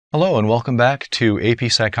Hello and welcome back to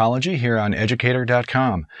AP Psychology here on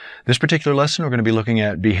Educator.com. This particular lesson we're going to be looking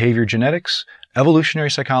at behavior genetics,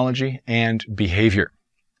 evolutionary psychology, and behavior.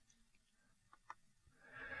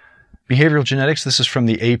 Behavioral genetics, this is from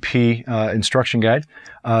the AP instruction guide.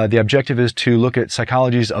 The objective is to look at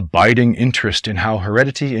psychology's abiding interest in how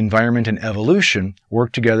heredity, environment, and evolution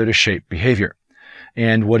work together to shape behavior.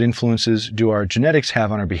 And what influences do our genetics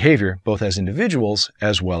have on our behavior, both as individuals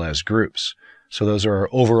as well as groups. So those are our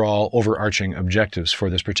overall overarching objectives for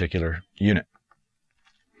this particular unit.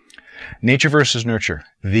 Nature versus nurture,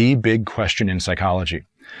 the big question in psychology.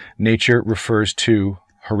 Nature refers to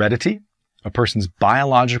heredity, a person's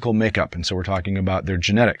biological makeup, and so we're talking about their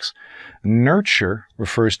genetics. Nurture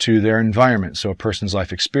refers to their environment, so a person's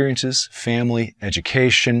life experiences, family,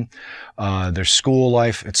 education, their school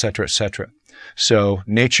life, etc., etc. So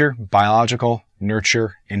nature, biological,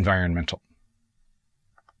 nurture, environmental.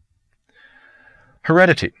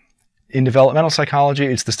 Heredity. In developmental psychology,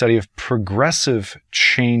 it's the study of progressive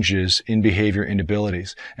changes in behavior and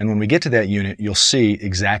abilities. And when we get to that unit, you'll see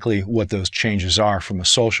exactly what those changes are from a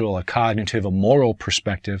social, a cognitive, a moral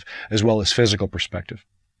perspective, as well as physical perspective.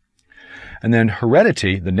 And then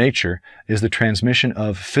heredity, the nature, is the transmission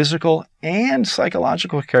of physical and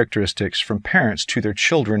psychological characteristics from parents to their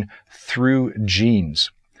children through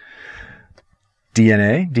genes.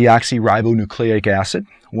 DNA, deoxyribonucleic acid,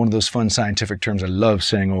 one of those fun scientific terms I love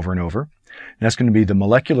saying over and over. And that's going to be the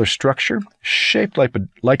molecular structure shaped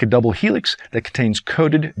like a double helix that contains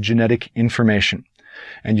coded genetic information.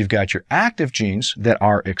 And you've got your active genes that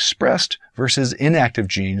are expressed versus inactive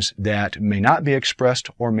genes that may not be expressed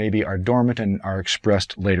or maybe are dormant and are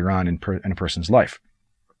expressed later on in a person's life.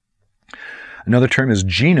 Another term is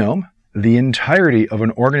genome, the entirety of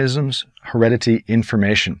an organism's heredity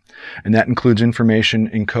information. And that includes information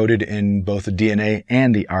encoded in both the DNA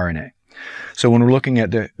and the RNA. So when we're looking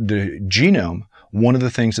at the genome, one of the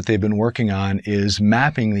things that they've been working on is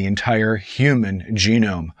mapping the entire human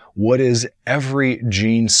genome. What does every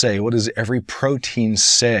gene say? What does every protein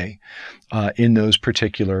say in that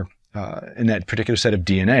particular set of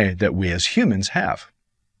DNA that we as humans have?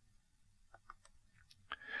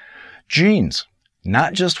 Genes.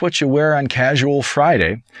 Not just what you wear on casual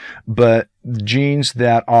Friday, but genes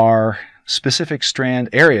that are specific strand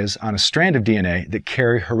areas on a strand of DNA that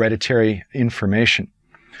carry hereditary information.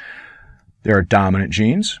 There are dominant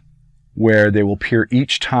genes, where they will appear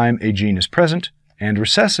each time a gene is present, and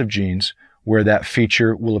recessive genes, where that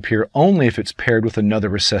feature will appear only if it's paired with another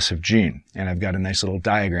recessive gene. And I've got a nice little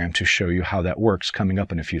diagram to show you how that works coming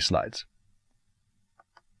up in a few slides.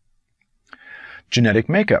 Genetic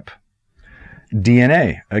makeup.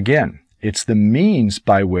 DNA, again, it's the means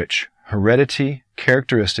by which heredity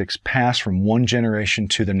characteristics pass from one generation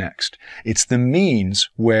to the next. It's the means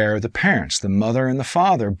where the parents, the mother and the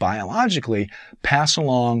father, biologically pass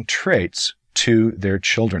along traits to their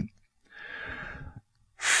children.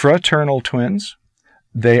 Fraternal twins,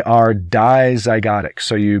 they are dizygotic.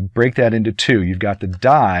 So you break that into two. You've got the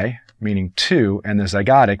di, meaning two, and the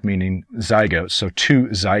zygotic, meaning zygotes, so two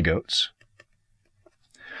zygotes.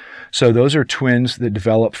 So those are twins that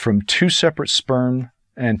develop from two separate sperm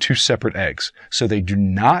and two separate eggs. So they do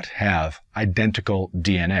not have identical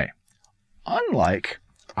DNA. Unlike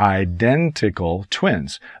identical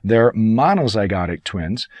twins, they're monozygotic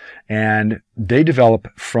twins, and they develop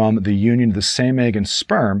from the union of the same egg and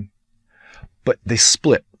sperm, but they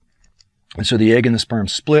split. And so the egg and the sperm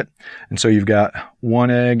split, and so you've got one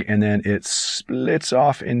egg, and then it splits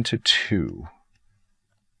off into two.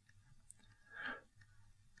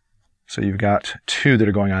 So you've got two that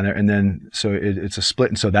are going on there, and then so it's a split,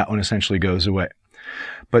 and so that one essentially goes away.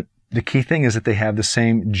 But the key thing is that they have the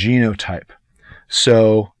same genotype.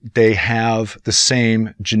 So they have the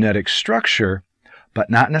same genetic structure, but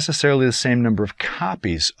not necessarily the same number of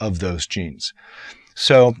copies of those genes.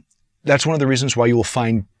 So that's one of the reasons why you will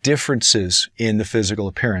find differences in the physical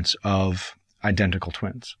appearance of identical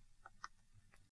twins.